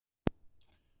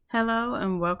Hello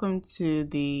and welcome to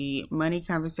the Money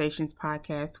Conversations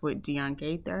podcast with Deonne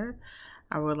Gaither.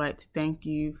 I would like to thank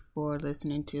you for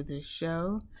listening to this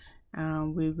show.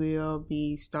 We will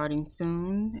be starting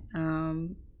soon.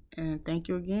 And thank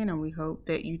you again, and we hope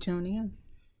that you tune in.